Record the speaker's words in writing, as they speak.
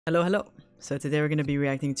Hello, hello. So today we're going to be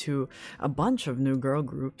reacting to a bunch of new girl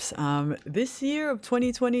groups. This year of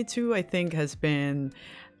 2022, I think, has been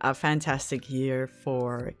a fantastic year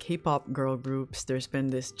for K-pop girl groups. There's been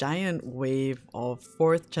this giant wave of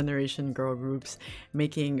fourth generation girl groups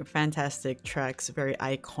making fantastic tracks, very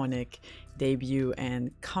iconic debut and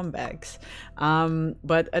comebacks.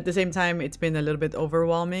 But at the same time, it's been a little bit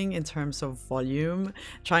overwhelming in terms of volume,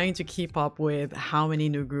 trying to keep up with how many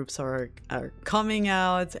new groups are coming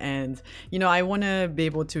out. And, you know, I want to be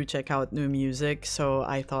able to check out new music. So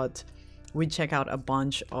I thought we'd check out a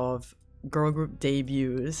bunch of girl group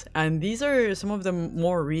debuts, and these are some of the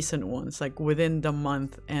more recent ones, like within the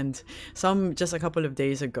month, and some just a couple of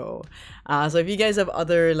days ago. So if you guys have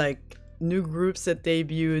other like new groups that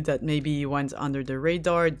debuted that maybe went under the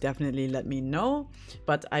radar, definitely let me know.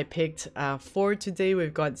 But I picked for today.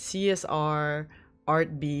 We've got CSR,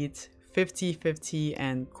 Artbeat, 50/50,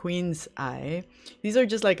 and Queenz Eye. These are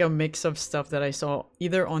just like a mix of stuff that I saw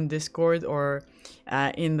either on Discord or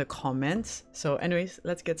in the comments. So anyways,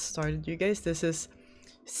 let's get started, you guys. This is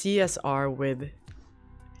CSR with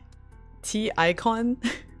T Icon.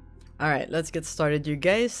 All right, let's get started, you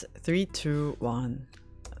guys. 3, 2, 1,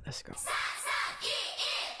 let's go.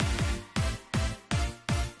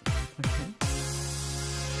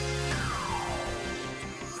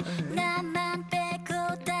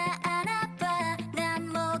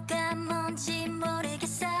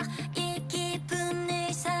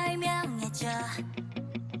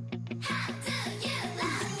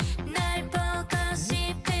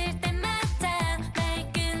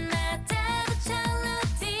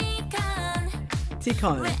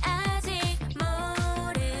 T-Con.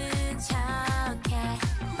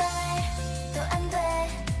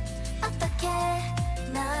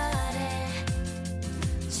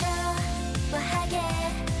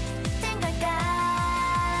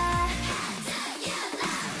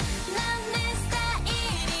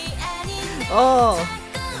 Oh.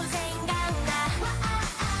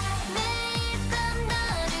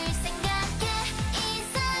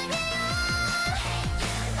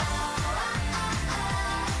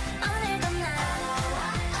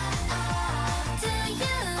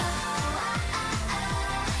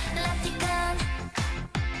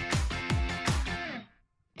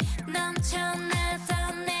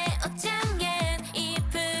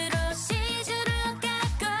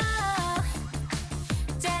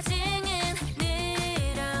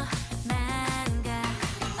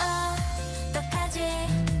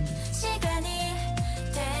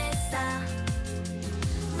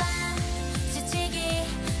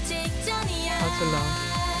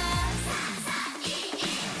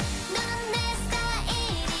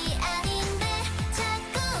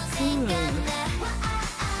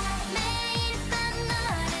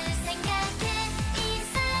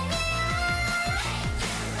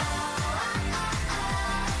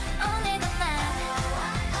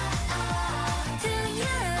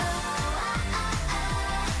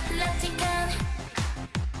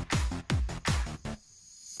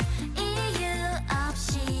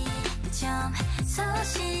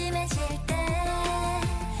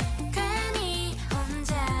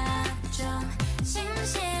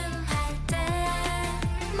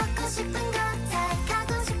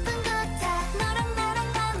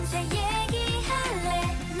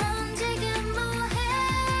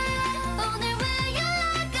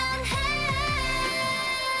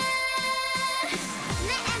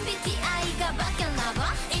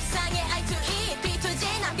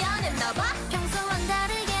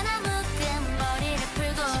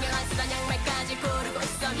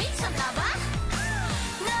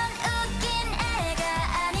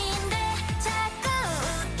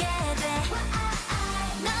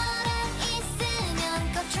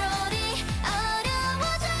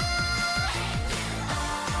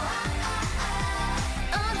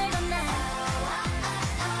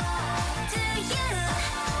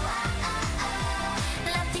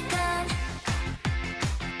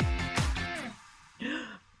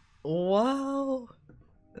 Wow.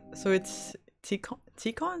 So it's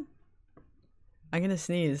T-Con? I'm gonna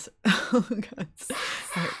sneeze. Oh god.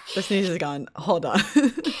 Right, the sneeze is gone. Hold on.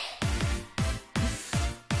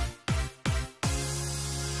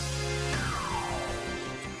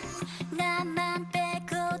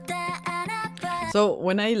 So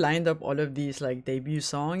when I lined up all of these like debut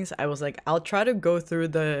songs, I was like, I'll try to go through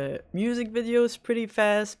the music videos pretty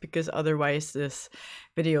fast because otherwise this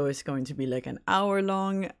video is going to be like an hour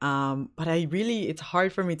long. But it's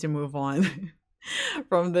hard for me to move on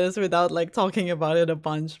from this without like talking about it a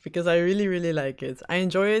bunch because I really like it. I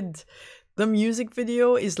enjoyed the music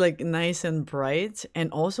video is like nice and bright,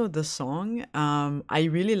 and also the song. I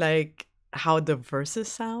really like how the verses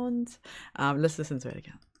sound. Let's listen to it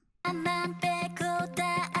again.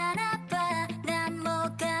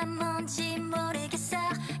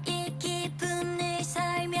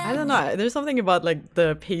 I don't know, there's something about like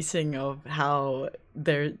the pacing of how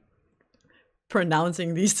they're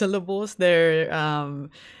pronouncing these syllables. They're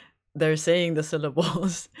saying the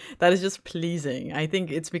syllables that is just pleasing. I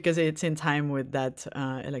think it's because it's in time with that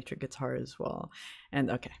electric guitar as well. And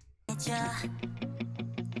okay.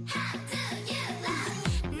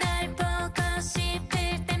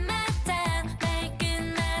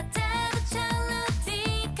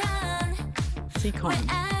 T-Con.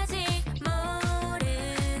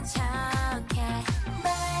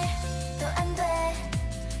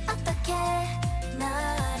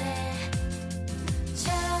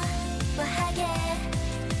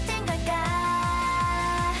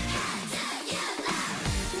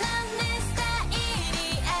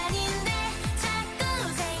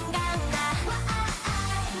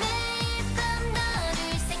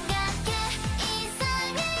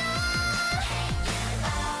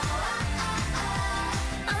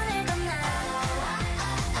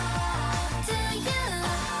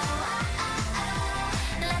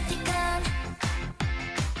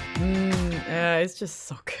 Yeah, it's just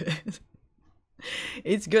so good.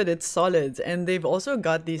 It's good, it's solid, and they've also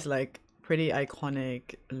got these like pretty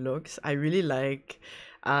iconic looks. I really like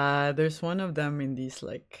there's one of them in these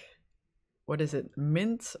like, what is it,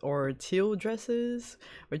 mint or teal dresses,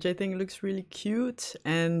 which I think looks really cute,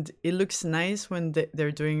 and it looks nice when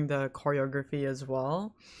they're doing the choreography as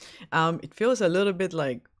well. It feels a little bit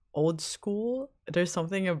like old school. There's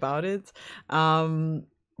something about it,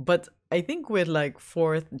 but I think with like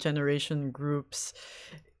fourth generation groups,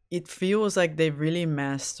 it feels like they've really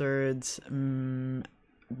mastered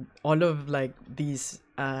all of like these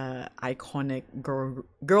iconic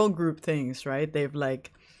girl group things, right? They've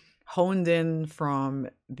like honed in from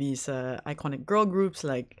these iconic girl groups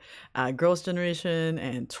like Girls' Generation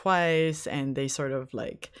and Twice, and they sort of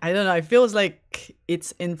like, I don't know, it feels like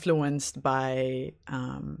it's influenced by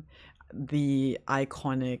the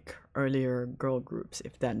iconic earlier girl groups,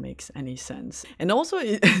 if that makes any sense. And also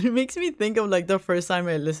it makes me think of like the first time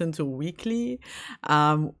I listened to Weekly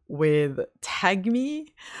with Tag Me.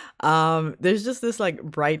 There's just this like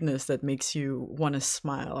brightness that makes you want to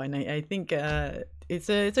smile, and I think it's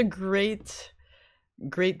a great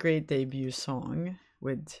debut song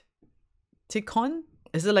with T-Con.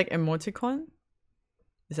 Is it like emoticon?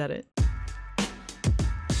 Is that it?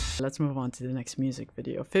 Let's move on to the next music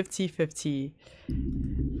video. 50/50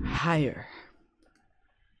 Higher.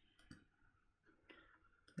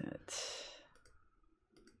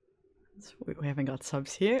 We haven't got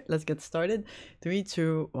subs here. Let's get started. 3,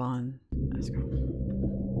 2, 1. Let's go.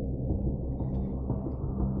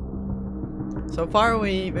 So far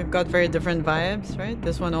we've got very different vibes, right?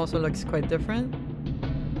 This one also looks quite different.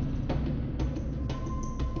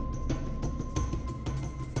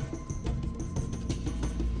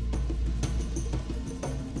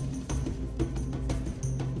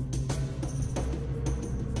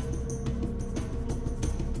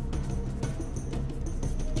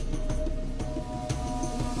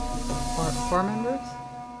 Four members?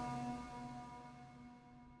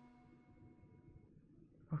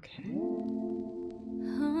 Okay.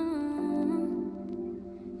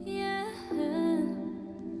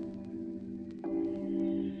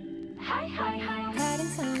 다른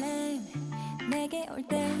설렘 내게 올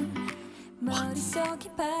땐 머릿속이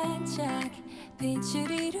반짝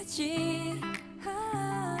빛을 이루지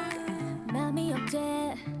맘이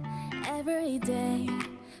어때 everyday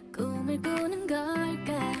꿈을 꾸는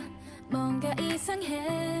걸까 뭔가 이상해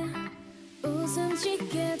웃음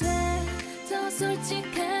짓게 돼 더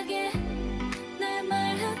솔직하게 날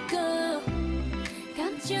말하고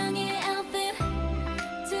감정의 outfit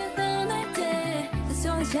드러날 때 그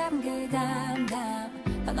손에 잡은 그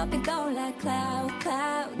담담 더 높이 떠올라 cloud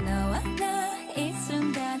cloud 너와 나 이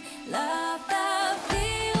순간 love the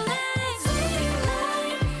feelings sweet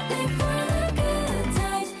life live for the good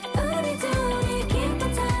times 우리 둘이 기분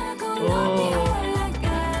타고 높이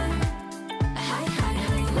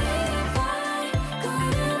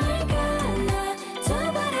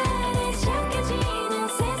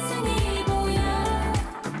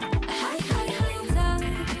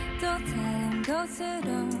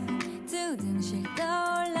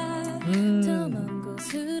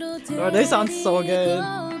Oh, they sound so good.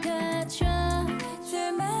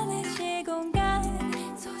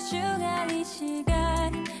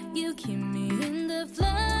 You keep me in the flow.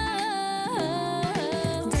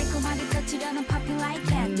 달콤하게 터치려는 popping like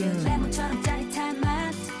candy. 레몬처럼 짜릿한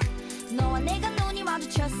맛. 너와 내가 눈이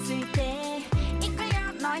마주쳤을 때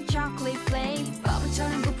이끌려 너의 chocolate.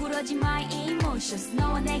 거지 my emotions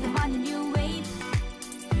너와 내가만의 new wave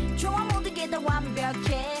좋아 모든 게 다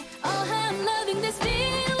완벽해 Oh I'm loving this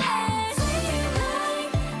feeling Sweet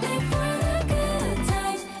life live for the good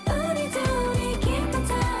times 우리 둘이 기분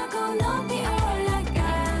타고 높이 올라가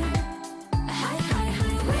High high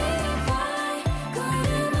high we fly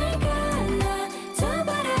구름을 갈라 두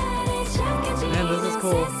발 아래 착해지는 Man, this is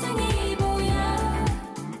cool. 세상이 보여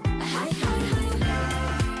High high high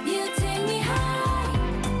You take me high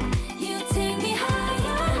You take me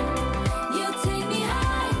higher You take me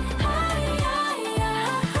high high high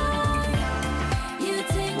high You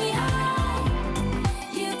take me high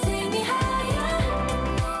You take me higher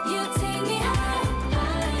You take me high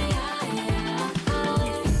high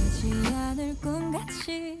high 잊지 않을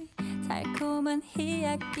꿈같이 달콤한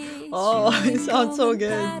이야기 Oh, it sounds so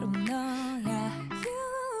good.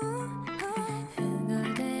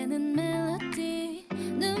 흥얼대는 멜로디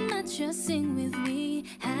눈 맞춰 sing with me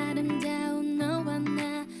아름다운 너와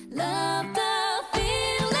나 Love the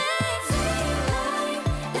feeling Sweet life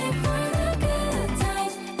live for the good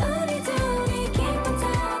times 우리 둘이 기분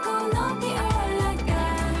타고 높이 올라가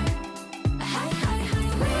High high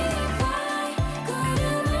high we fly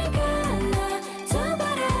구름을 갈라 두 발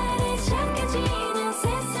아래 착해지는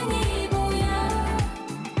세상이 보여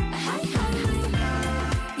High high high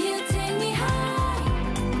You take me high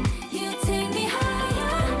You take me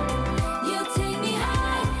higher You take me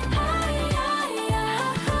high high high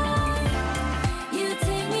high You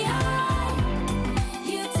take me high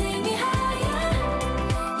You take me higher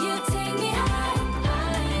You take me high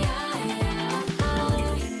high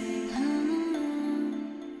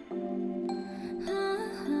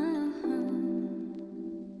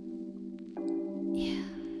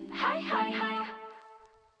high high high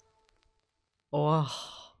Wow.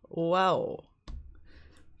 Wow.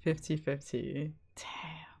 50-50.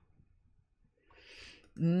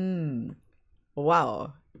 Damn.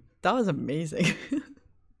 Wow. That was amazing.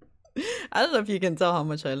 I don't know if you can tell how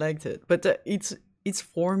much I liked it, but it's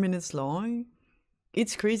 4 minutes long.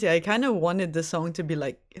 It's crazy. I kind of wanted the song to be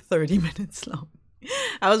like 30 minutes long.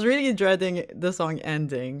 I was really dreading the song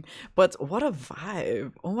ending, but what a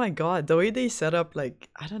vibe. Oh my god, the way they set up, like,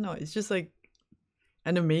 I don't know, it's just like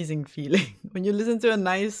an amazing feeling. When you listen to a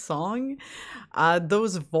nice song,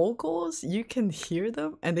 those vocals, you can hear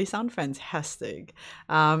them and they sound fantastic.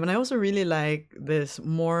 And I also really like this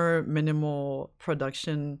more minimal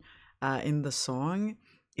production in the song.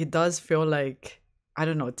 It does feel like, I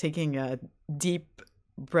don't know, taking a deep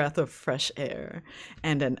breath of fresh air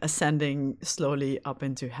and then ascending slowly up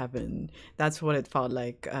into heaven. That's what it felt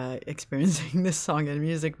like experiencing this song and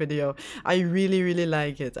music video. I really, really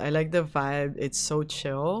like it. I like the vibe. It's so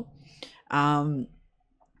chill.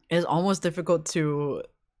 It's almost difficult to...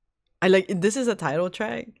 this is a title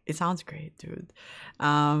track. It sounds great, dude.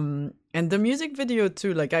 And the music video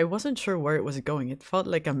too, like, I wasn't sure where it was going. It felt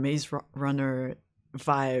like a Maze Runner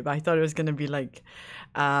vibe. I thought it was gonna be like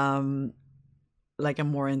a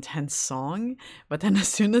more intense song, but then as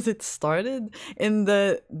soon as it started, and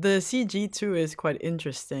the CG too is quite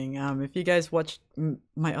interesting. If you guys watched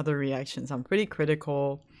my other reactions, I'm pretty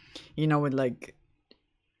critical, you know, with like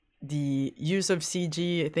the use of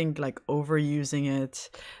CG. I think like overusing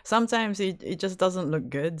it sometimes it just doesn't look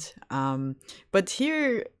good. But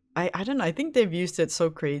here I don't know, I think they've used it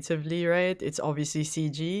so creatively, right? It's obviously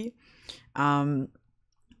CG,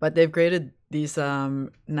 but they've created these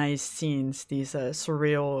nice scenes, these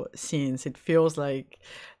surreal scenes. It feels like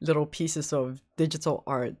little pieces of digital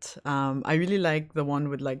art. I really like the one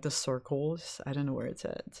with like the circles. I don't know where it's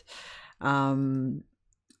at.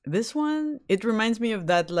 This one, it reminds me of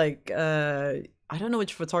that, like, I don't know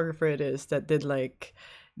which photographer it is that did like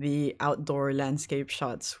the outdoor landscape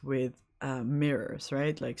shots with mirrors,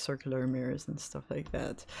 right? Like circular mirrors and stuff like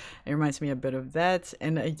that. It reminds me a bit of that.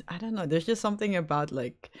 And I don't know, there's just something about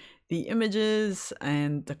like the images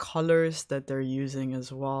and the colors that they're using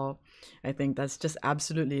as well. I think that's just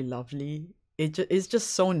absolutely lovely. It's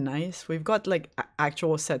just so nice. We've got like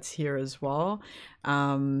actual sets here as well.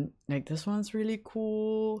 Like this one's really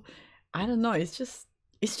cool. I don't know, it's just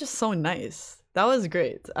so nice. That was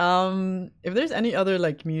great. If there's any other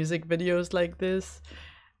like music videos like this,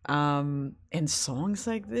 and songs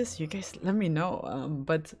like this, you guys let me know.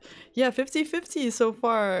 But yeah, 50-50 so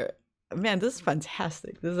far. Man, this is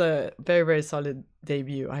fantastic. This is a very, very solid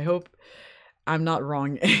debut. I hope I'm not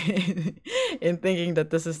wrong in thinking that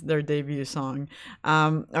this is their debut song.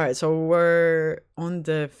 All right, so we're on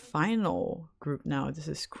the final group now. This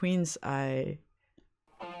is Queenz Eye.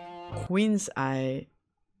 Queenz Eye,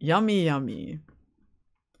 Yummy Yummy.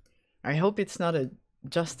 I hope it's not a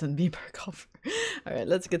Justin Bieber cover. All right,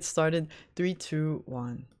 let's get started. 3, 2,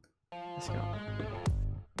 1. Let's go.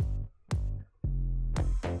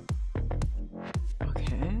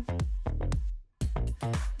 Okay.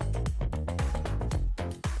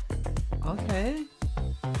 Okay.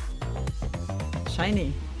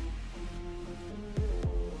 Shiny.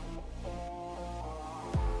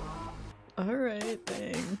 Alright,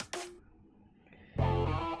 dang.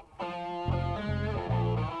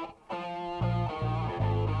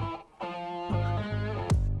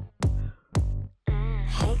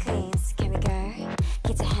 Hey Queenz, can we go?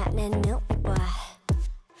 기차하는 눈빛과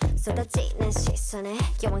쏟아지는 시선에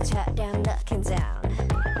영웅처럼 looking down.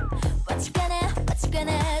 What you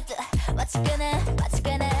gonna do? What you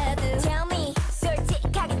gonna do? Tell me,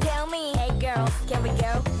 솔직하게 tell me. Hey girl, can we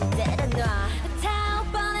go? 때려놔. 다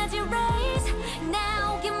뻔해진 race.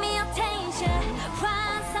 Now give me attention.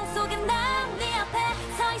 환상 속에 난 네 앞에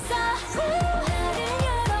서 있어. 나를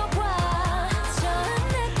열어봐. 좋은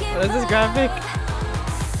느낌. What is this graphic?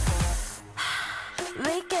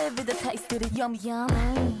 We give you the taste to the yum yum.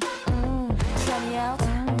 Try me out.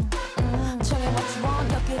 Show me what you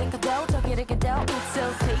want. 여기를 가도 저기를 가도. It's so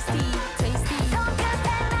tasty, tasty. 손끝에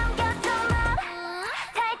남겨둔 말.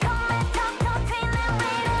 달콤한 톡톡 튀는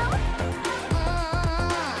rhythm.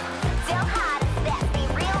 Still hot, that's be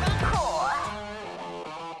really cool.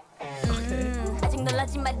 아직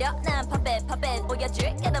놀라지 마려. 난 puppet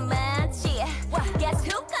보여줄 게더 많지. Guess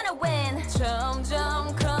who gonna win?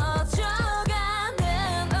 점점 커져가는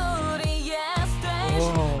우리의 stage.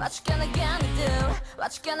 What you gonna do?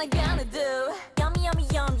 What you gonna do? Yummy yummy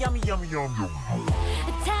yum yummy yummy yum yum.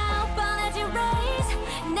 다 뻔해진 race.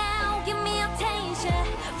 Now give me attention.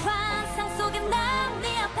 환상 속에 난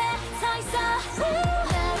네 앞에 서 있어.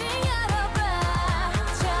 나를 열어봐.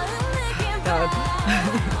 좋은 느낌 봐.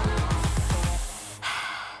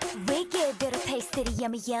 We give you the taste of the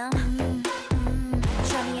yummy yum.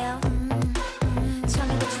 Try me out. Tell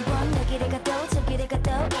me what you want. 여기를 가도 저기를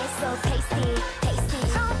가도. It's so tasty, tasty.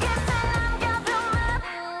 손끝에 남겨둔 말.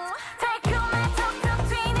 달콤한 톡톡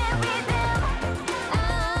튀는 rhythm.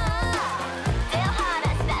 Still hot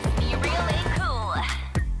as that be really cool.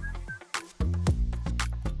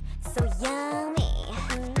 So yummy.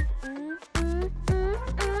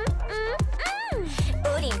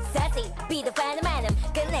 우린 sassy. 비도하는 많음.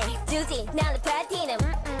 끝내주지 나를 파티는.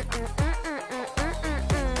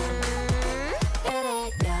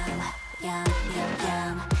 Yum, yum,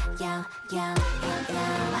 yum, yum, yum, yum,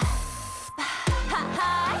 yum.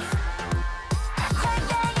 Hi.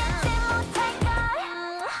 설레이지 못할 걸.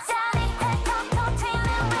 짜릿해 톡톡 튀는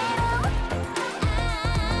rhythm.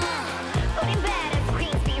 우린 better,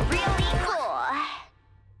 Queenz be really cool.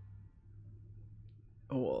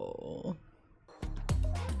 Whoa.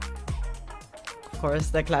 Of course,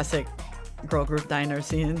 the classic girl group diner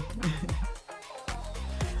scene.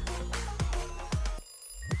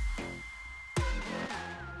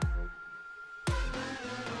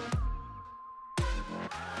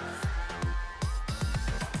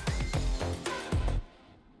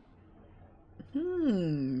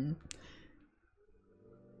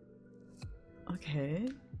 Okay.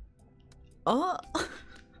 Oh,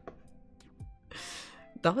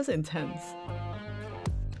 that was intense.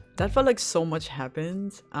 That felt like so much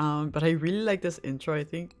happened. But I really like this intro. I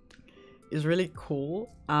think is really cool.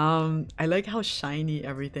 I like how shiny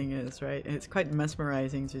everything is, right? And it's quite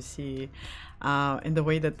mesmerizing to see, and the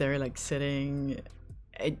way that they're like sitting.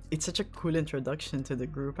 It's such a cool introduction to the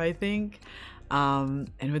group, I think. And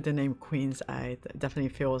with the name Queenz Eye, it definitely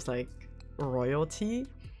feels like royalty.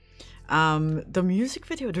 The music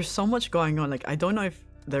video, there's so much going on. Like, I don't know if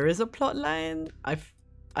there is a plot line.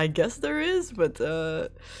 I guess there is, but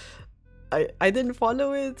I didn't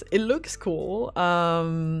follow it. It looks cool.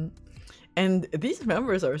 And these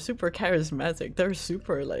members are super charismatic. They're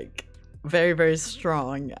super like very, very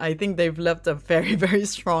strong. I think they've left a very, very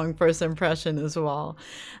strong first impression as well.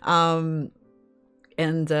 Yeah,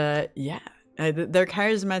 they're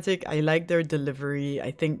charismatic. I like their delivery.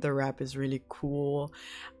 I think the rap is really cool.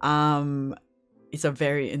 It's a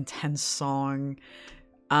very intense song.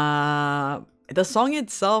 The song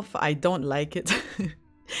itself, I don't like it.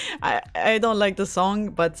 I don't like the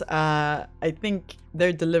song, but I think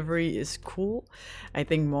their delivery is cool. I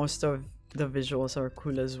think most of the visuals are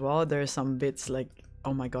cool as well. There are some bits like,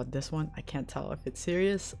 oh my god, this one, I can't tell if it's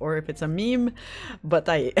serious or if it's a meme, but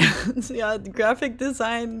yeah, the graphic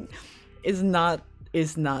design is not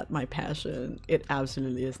my passion. It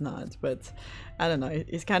absolutely is not, but I don't know,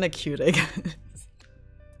 it's kind of cute, I guess.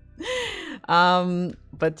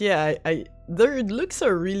 But yeah, their looks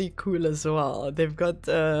are really cool as well. They've got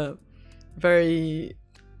very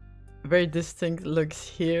very distinct looks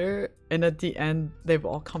here, and at the end they've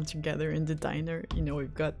all come together in the diner. You know,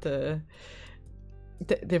 we've got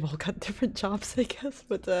they've all got different jobs, I guess,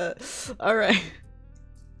 but all right.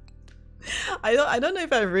 I don't know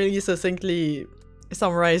if I really succinctly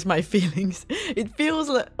summarize my feelings. It feels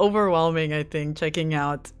like overwhelming, I think, checking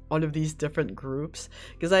out all of these different groups,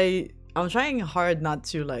 because I'm trying hard not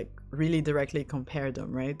to like really directly compare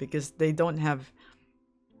them, right? Because they don't have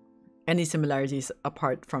any similarities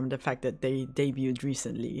apart from the fact that they debuted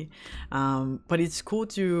recently. But it's cool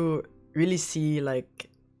to really see like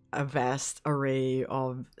a vast array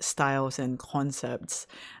of styles and concepts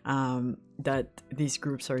that these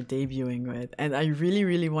groups are debuting with, and I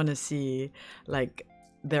really want to see like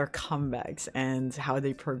their comebacks and how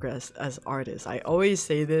they progress as artists. I always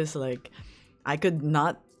say this, like I could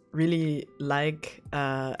not really like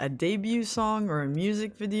a debut song or a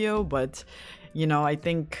music video, but you know, I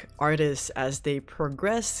think artists as they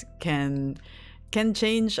progress can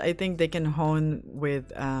change. I think they can hone with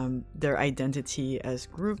their identity as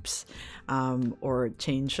groups, or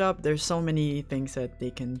change up. There's so many things that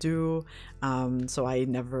they can do, so I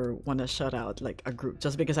never want to shut out like a group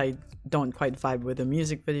just because I don't quite vibe with a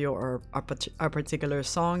music video or a particular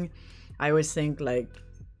song. I always think like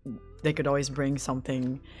they could always bring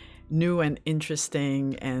something new and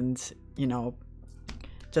interesting, and you know,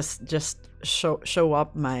 just show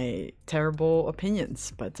up my terrible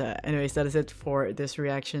opinions. But anyways, that is it for this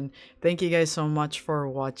reaction. Thank you guys so much for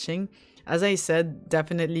watching. As I said,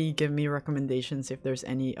 definitely give me recommendations if there's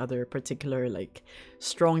any other particular like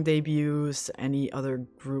strong debuts, any other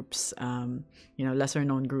groups, you know, lesser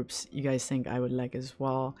known groups you guys think I would like as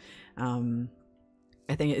well.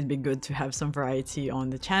 I think it'd be good to have some variety on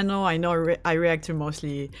the channel. I know I react to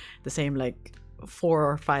mostly the same like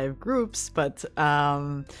 4 or 5 groups, but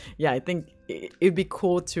yeah, I think it'd be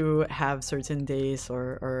cool to have certain days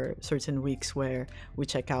or certain weeks where we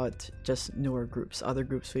check out just newer groups, other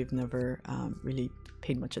groups we've never really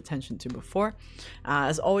paid much attention to before.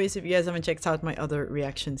 As always, if you guys haven't checked out my other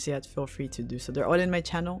reactions yet, feel free to do so. They're all in my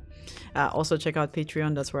channel. Also check out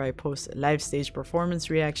Patreon. That's where I post live stage performance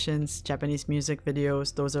reactions, Japanese music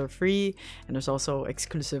videos. Those are free, and there's also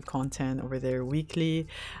exclusive content over there weekly.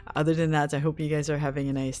 Other than that, I hope you guys are having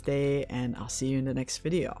a nice day, and I'll see you in the next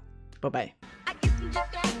video. Bye bye.